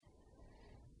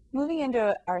Moving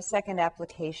into our second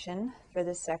application for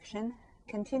this section,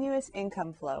 continuous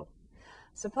income flow.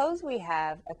 Suppose we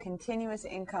have a continuous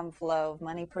income flow of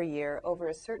money per year over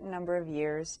a certain number of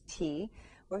years, t.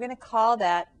 We're going to call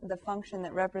that the function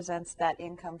that represents that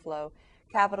income flow,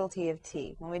 capital T of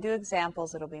t. When we do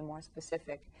examples, it'll be more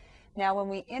specific. Now, when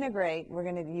we integrate, we're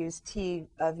going to use t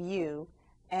of u,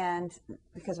 and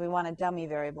because we want a dummy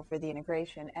variable for the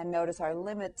integration, and notice our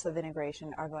limits of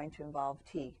integration are going to involve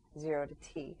t, 0 to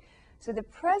t. So the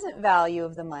present value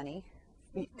of the money,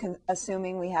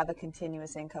 assuming we have a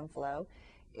continuous income flow,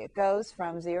 it goes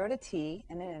from 0 to t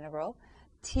in an integral,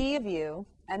 t of u,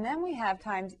 and then we have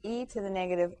times e to the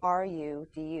negative ru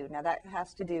du. Now that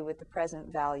has to do with the present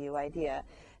value idea.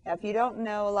 Now if you don't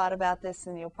know a lot about this,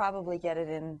 then you'll probably get it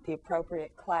in the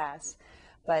appropriate class,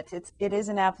 but it is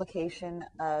an application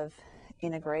of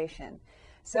integration.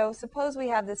 So suppose we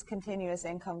have this continuous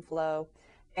income flow,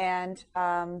 and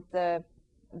the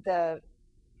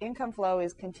income flow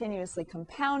is continuously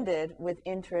compounded with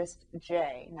interest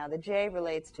j. Now the j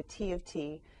relates to t of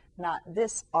t, not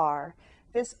this r.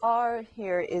 This r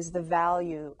here is the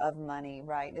value of money,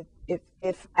 right?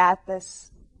 If at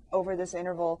this, over this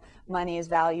interval, money is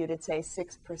valued at, say,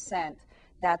 6%,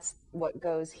 that's what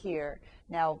goes here.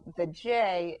 Now the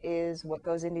j is what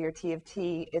goes into your t of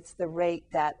t. It's the rate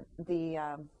that the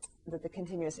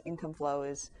continuous income flow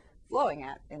is flowing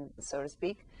at, so to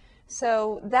speak.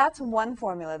 So that's one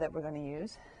formula that we're going to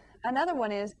use. Another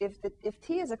one is if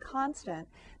t is a constant,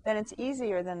 then it's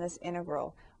easier than this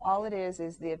integral. All it is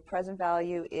the present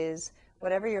value is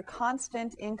whatever your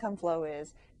constant income flow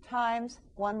is times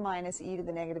 1 minus e to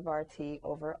the negative rt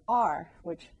over r,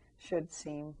 which should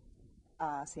seem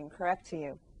correct to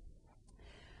you.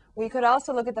 We could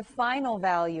also look at the final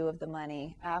value of the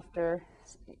money after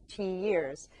t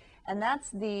years, and that's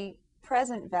the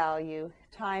present value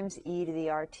times e to the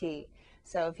rt.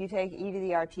 So if you take e to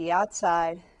the rt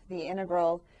outside the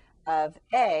integral of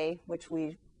a, which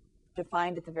we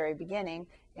defined at the very beginning,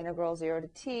 integral 0 to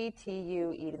t,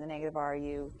 tu, e to the negative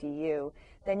ru du,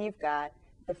 then you've got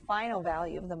the final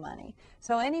value of the money.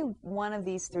 So any one of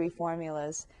these three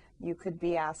formulas you could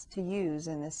be asked to use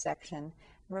in this section.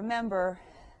 Remember,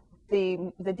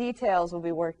 the details will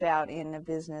be worked out in a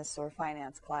business or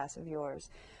finance class of yours.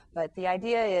 But the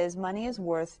idea is money is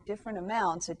worth different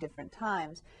amounts at different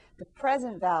times. The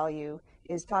present value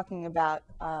is talking about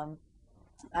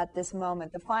at this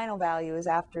moment. The final value is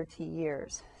after t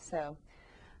years. So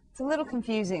it's a little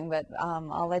confusing, but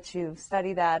I'll let you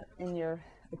study that in your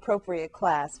appropriate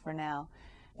class for now.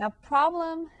 Now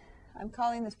problem, I'm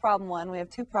calling this problem 1. We have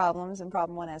two problems, and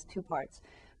problem 1 has two parts.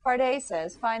 Part A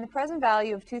says, find the present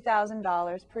value of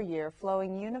 $2,000 per year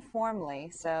flowing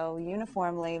uniformly, so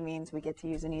uniformly means we get to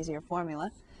use an easier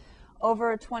formula,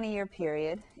 over a 20-year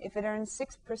period if it earns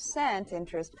 6%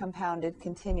 interest compounded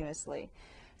continuously.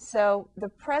 So the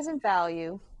present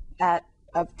value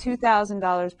of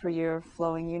 $2,000 per year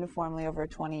flowing uniformly over a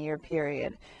 20-year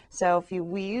period. So if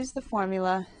we use the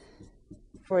formula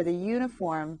for the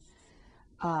uniform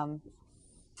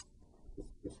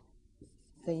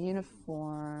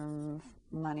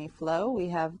money flow, we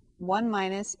have 1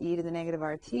 minus e to the negative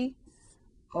rt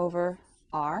over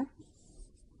r.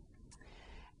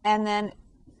 And then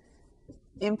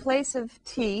in place of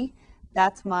t,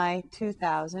 that's my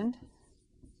 2,000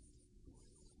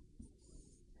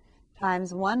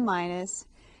 times 1 minus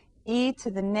e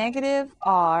to the negative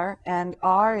r, and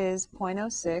r is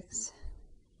 0.06.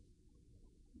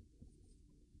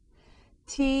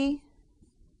 T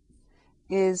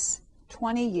is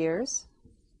 20 years,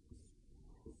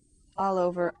 all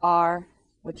over r,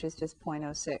 which is just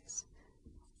 0.06.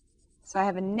 So I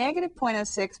have a negative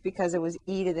 0.06 because it was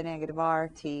e to the negative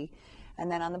rt,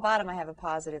 and then on the bottom I have a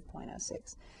positive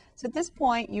 0.06. So at this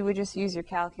point you would just use your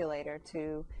calculator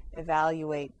to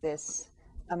evaluate this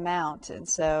amount, and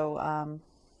so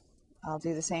I'll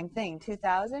do the same thing.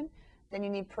 2,000, then you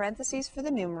need parentheses for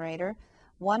the numerator,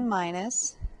 1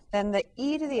 minus, then the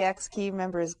e to the x key,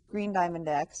 remember, is green diamond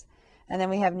x, and then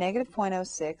we have negative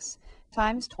 0.06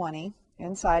 times 20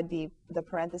 inside the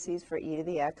parentheses for e to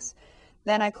the x.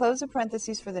 Then I close the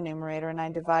parentheses for the numerator and I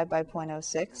divide by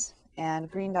 0.06,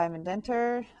 and green diamond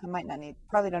enter. I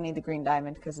probably don't need the green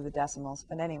diamond because of the decimals,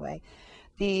 but anyway,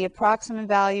 the approximate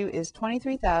value is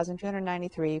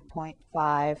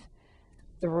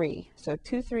 23,293.53. So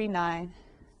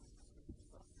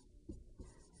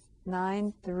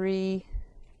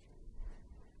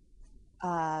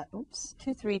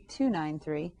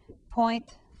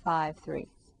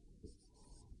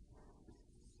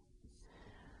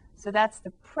So that's the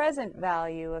present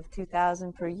value of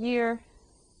 2,000 per year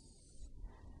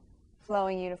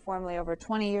flowing uniformly over a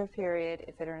 20-year period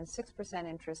if it earns 6%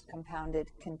 interest compounded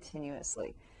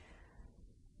continuously.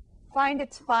 Find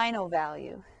its final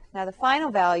value. Now the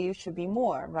final value should be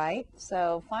more, right?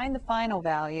 So find the final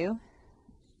value.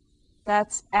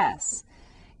 That's S.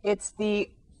 It's the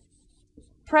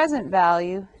present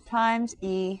value times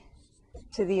E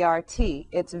to the RT.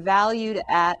 It's valued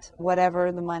at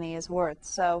whatever the money is worth.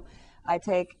 So I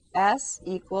take S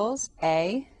equals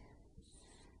A,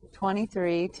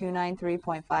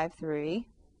 23,293.53,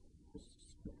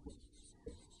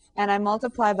 and I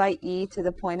multiply by E to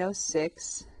the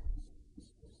 0.06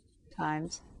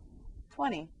 times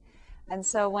 20. And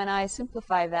so when I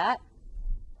simplify that,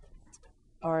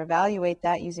 or evaluate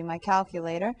that using my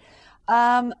calculator,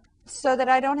 so that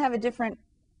I don't have a different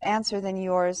answer than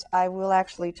yours, I will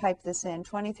actually type this in,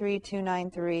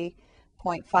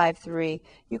 23,293.53.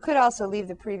 You could also leave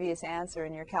the previous answer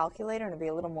in your calculator and it'll be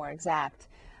a little more exact.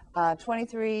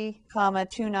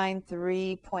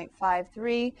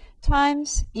 23,293.53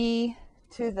 times E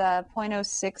to the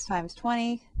 0.06 times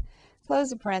 20,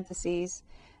 close the parentheses,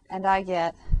 and I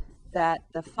get that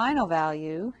the final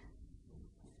value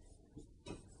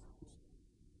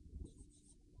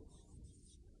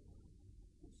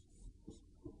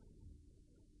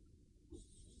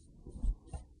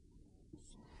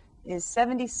is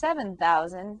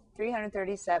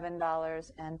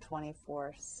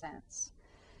 $77,337.24.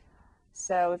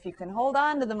 So if you can hold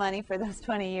on to the money for those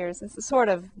 20 years, it's sort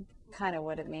of kind of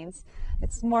what it means.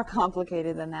 It's more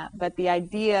complicated than that, but the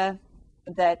idea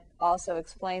that also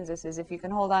explains this is if you can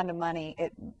hold on to money,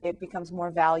 it becomes more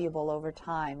valuable over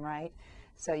time, right?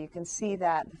 So you can see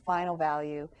that the final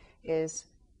value is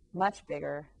much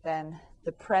bigger than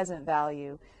the present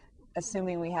value,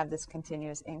 assuming we have this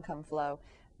continuous income flow.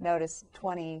 Notice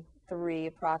 23,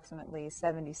 approximately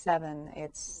 77,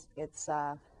 it's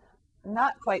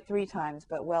not quite 3 times,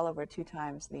 but well over 2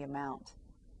 times the amount.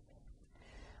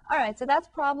 All right, so that's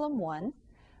problem 1.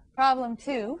 Problem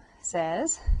 2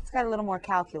 says, it's got a little more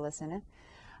calculus in it.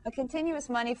 A continuous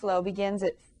money flow begins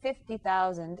at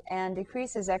 50,000 and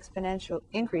increases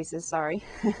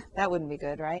that wouldn't be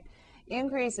good, right?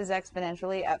 Increases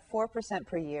exponentially at 4%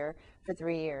 per year for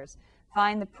 3 years.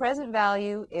 Find the present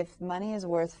value if money is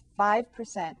worth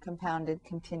 5% compounded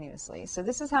continuously. So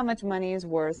this is how much money is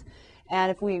worth.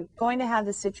 And if we're going to have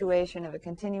the situation of a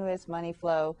continuous money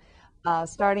flow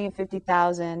starting at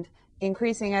 50,000,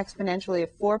 increasing exponentially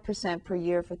at 4% per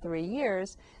year for 3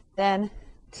 years, then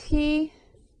T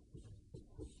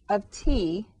of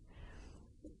T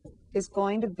is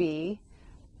going to be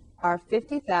our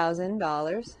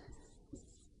 $50,000.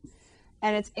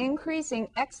 And it's increasing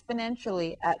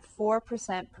exponentially at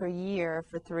 4% per year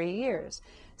for 3 years.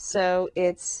 So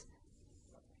it's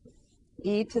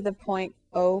e to the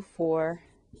 0.04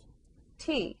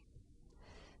 t.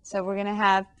 So we're going to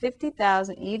have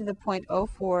 50,000 e to the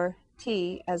 0.04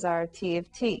 t as our t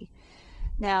of t.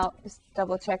 Now, just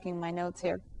double checking my notes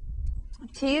here.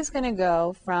 T is going to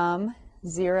go from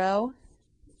 0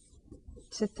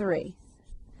 to 3.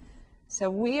 So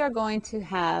we are going to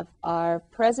have our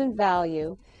present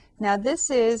value. Now this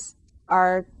is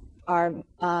our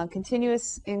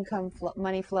continuous income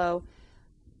money flow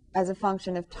as a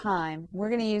function of time. We're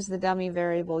going to use the dummy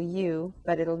variable u,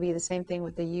 but it'll be the same thing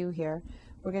with the u here.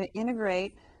 We're going to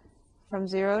integrate from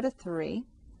 0 to 3,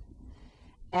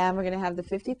 and we're going to have the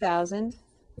 50,000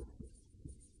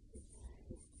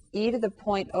 e to the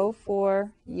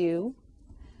 0.04 u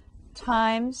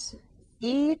times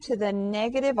e to the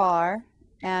negative r,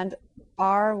 and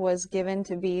r was given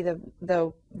to be the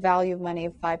value of money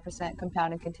of 5%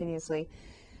 compounded continuously,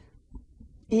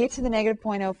 e to the negative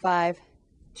 0.05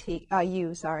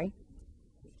 u,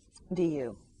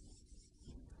 du.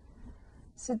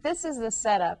 So this is the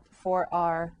setup for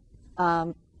our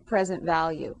present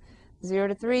value. 0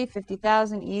 to 3,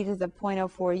 50,000 e to the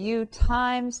 0.04 u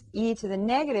times e to the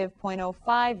negative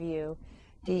 0.05 u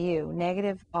du.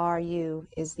 Negative ru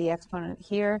is the exponent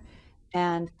here,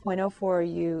 and 0.04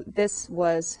 u, this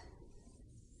was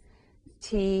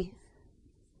t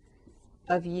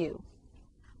of u.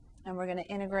 And we're going to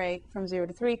integrate from 0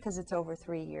 to 3 because it's over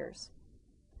 3 years.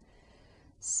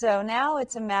 So now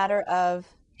it's a matter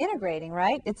of integrating,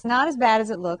 right? It's not as bad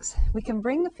as it looks. We can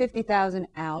bring the 50,000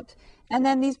 out, and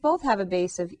then these both have a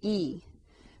base of e.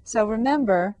 So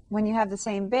remember, when you have the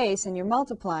same base and you're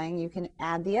multiplying, you can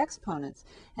add the exponents.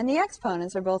 And the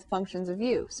exponents are both functions of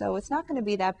u, so it's not going to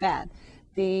be that bad.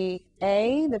 The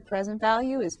a, the present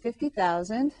value, is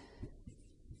 50,000,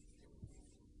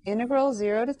 integral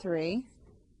 0 to 3,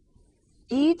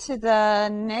 e to the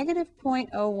negative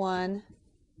 0.01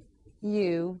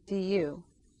 u du.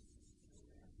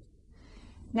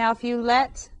 Now if you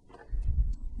let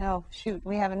oh shoot,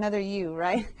 we have another u,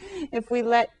 right? If we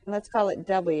let's call it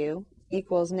w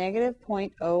equals negative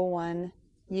 0.01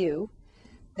 u,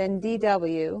 then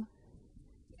dw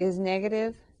is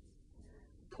negative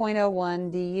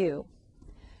 0.01 du.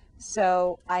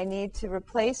 So I need to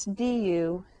replace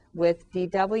du with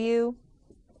dw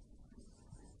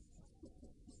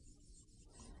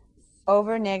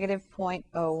over negative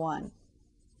 0.01.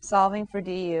 Solving for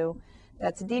du,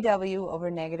 that's dw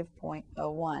over negative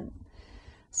 0.01.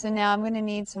 So now I'm going to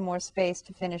need some more space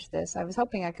to finish this. I was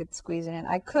hoping I could squeeze it in.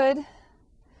 I could.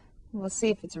 We'll see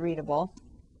if it's readable.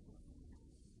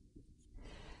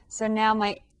 So now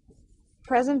my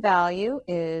present value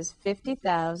is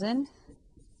 50,000.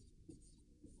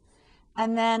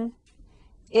 And then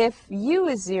if u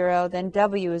is 0, then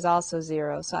w is also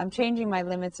 0. So I'm changing my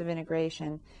limits of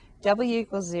integration. W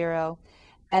equals 0.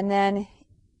 And then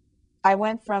I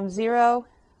went from 0.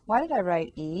 Why did I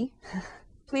write e?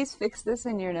 Please fix this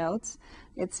in your notes.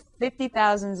 It's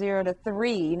 50,000 0 to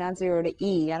 3, not 0 to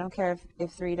e. I don't care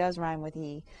if 3 does rhyme with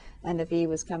e and if e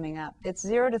was coming up. It's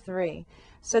 0 to 3.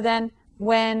 So then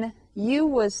when u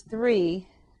was 3,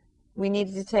 we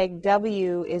needed to take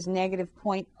w is negative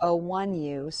 0.01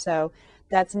 u. So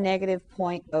that's negative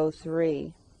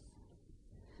 0.03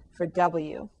 for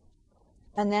w.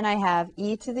 And then I have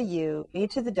e to the u, e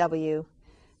to the w,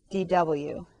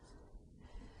 dw.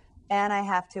 And I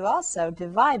have to also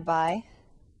divide by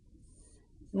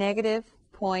negative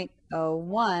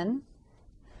 0.01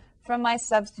 from my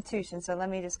substitution. So let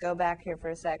me just go back here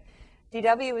for a sec.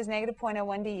 dw is negative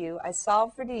 0.01 du. I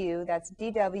solve for du. That's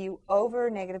dw over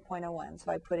negative 0.01. So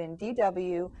I put in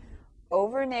dw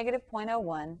over negative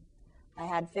 0.01. I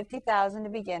had 50,000 to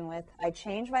begin with. I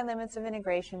changed my limits of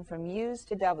integration from u's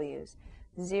to w's.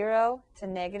 0 to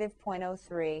negative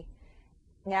 0.03.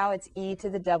 Now it's e to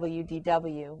the w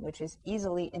dw, which is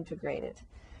easily integrated.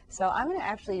 So I'm going to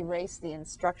actually erase the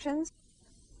instructions.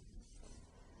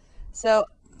 So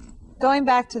going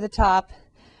back to the top,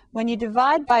 when you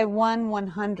divide by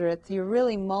 1/100th, you're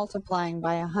really multiplying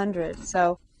by 100.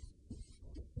 So,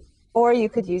 or you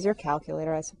could use your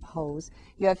calculator, I suppose.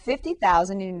 You have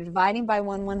 50,000 and you're dividing by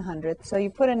 1/100th, so you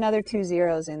put another 2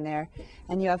 zeros in there,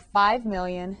 and you have 5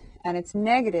 million, and it's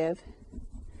negative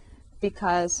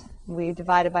because we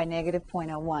divided by negative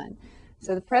 0.01.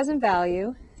 So the present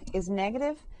value is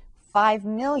negative 5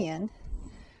 million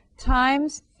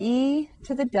times e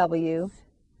to the w,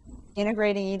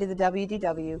 integrating e to the w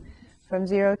dw, from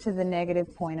 0 to the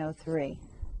negative 0.03.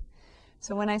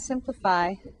 So when I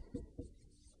simplify,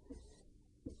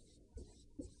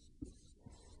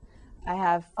 I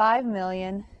have 5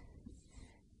 million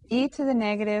e to the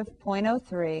negative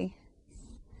 0.03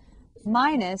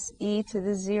 minus e to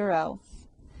the 0.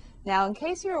 Now, in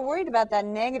case you were worried about that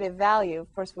negative value,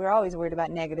 of course, we're always worried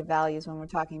about negative values when we're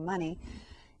talking money.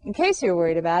 In case you're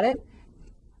worried about it,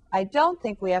 I don't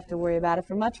think we have to worry about it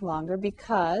for much longer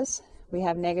because we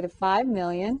have negative 5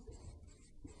 million.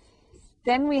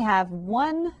 Then we have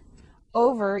 1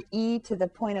 over e to the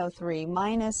 0.03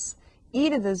 minus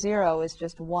e to the 0 is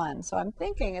just 1. So I'm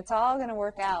thinking it's all going to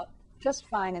work out just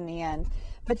fine in the end.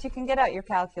 But you can get out your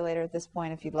calculator at this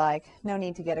point if you'd like. No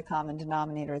need to get a common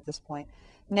denominator at this point.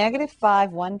 Negative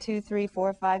 5, 1, 2, 3,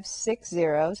 4, 5, 6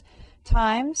 zeros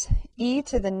times e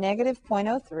to the negative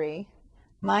 0.03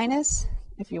 minus,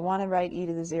 if you want to write e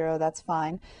to the 0, that's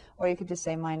fine. Or you could just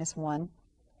say minus 1.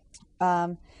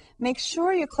 Make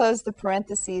sure you close the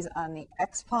parentheses on the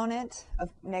exponent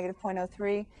of negative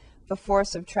 0.03 before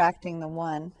subtracting the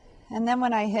 1. And then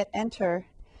when I hit enter,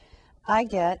 I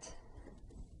get,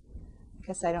 I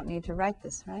guess I don't need to write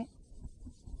this, right?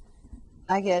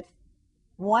 I get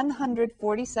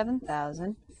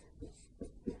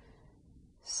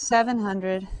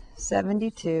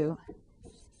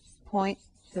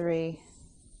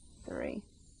 147,772.33.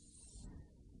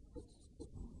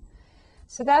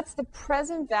 So that's the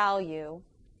present value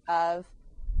of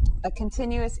a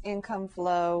continuous income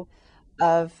flow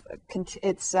of,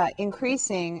 it's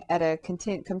increasing at a,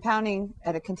 compounding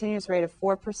at a continuous rate of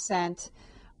 4%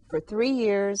 for 3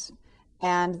 years,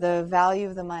 and the value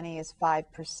of the money is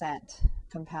 5%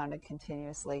 compounded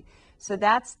continuously. So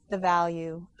that's the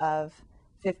value of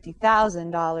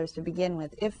 $50,000 to begin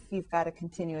with if you've got a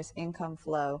continuous income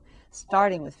flow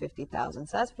starting with 50,000.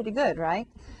 So that's pretty good, right?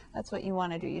 That's what you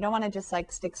want to do. You don't want to just like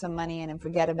stick some money in and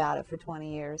forget about it for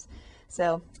 20 years.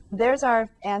 So there's our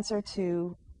answer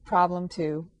to problem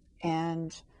 2,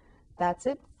 and that's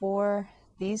it for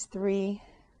these 3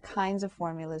 kinds of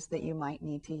formulas that you might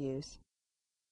need to use.